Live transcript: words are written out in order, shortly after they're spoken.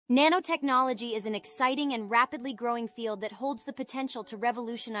Nanotechnology is an exciting and rapidly growing field that holds the potential to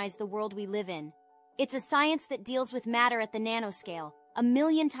revolutionize the world we live in. It's a science that deals with matter at the nanoscale,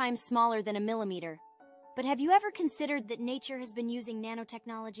 1,000,000 times smaller than a millimeter. But have you ever considered that nature has been using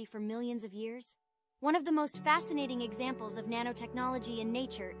nanotechnology for millions of years? One of the most fascinating examples of nanotechnology in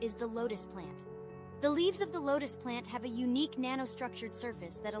nature is the lotus plant. The leaves of the lotus plant have a unique nanostructured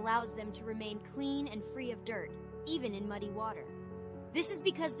surface that allows them to remain clean and free of dirt, even in muddy water. This is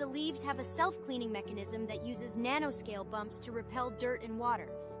because the leaves have a self-cleaning mechanism that uses nanoscale bumps to repel dirt and water,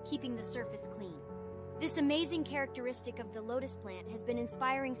 keeping the surface clean. This amazing characteristic of the lotus plant has been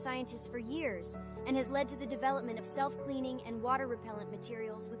inspiring scientists for years and has led to the development of self-cleaning and water-repellent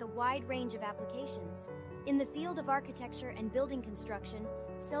materials with a wide range of applications. In the field of architecture and building construction,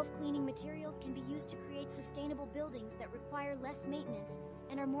 self-cleaning materials can be used to create sustainable buildings that require less maintenance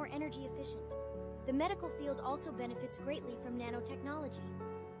and are more energy efficient. The medical field also benefits greatly from nanotechnology.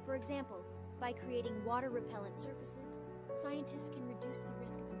 For example, by creating water-repellent surfaces, scientists can reduce the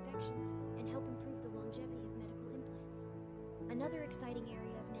risk of infections and help improve the longevity of medical implants. Another exciting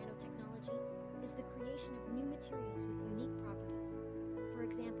area of nanotechnology is the creation of new materials with unique properties. For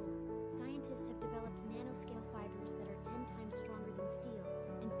example, scientists have developed nanoscale fibers that are 10 times stronger than steel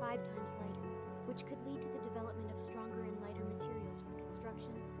and 5 times lighter, which could lead to the development of stronger and lighter materials for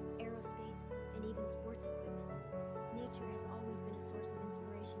construction, aerospace, and even sports equipment. Nature has always been a source of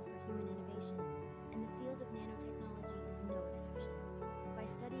inspiration for human innovation, and the field of nanotechnology is no exception. By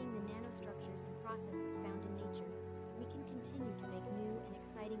studying the nanostructures and processes found in nature, we can continue to make new and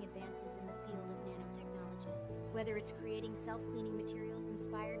exciting advances in the field of nanotechnology. Whether it's creating self-cleaning materials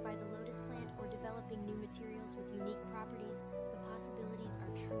inspired by the lotus plant or developing new materials with unique properties, the possibilities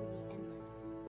are truly endless.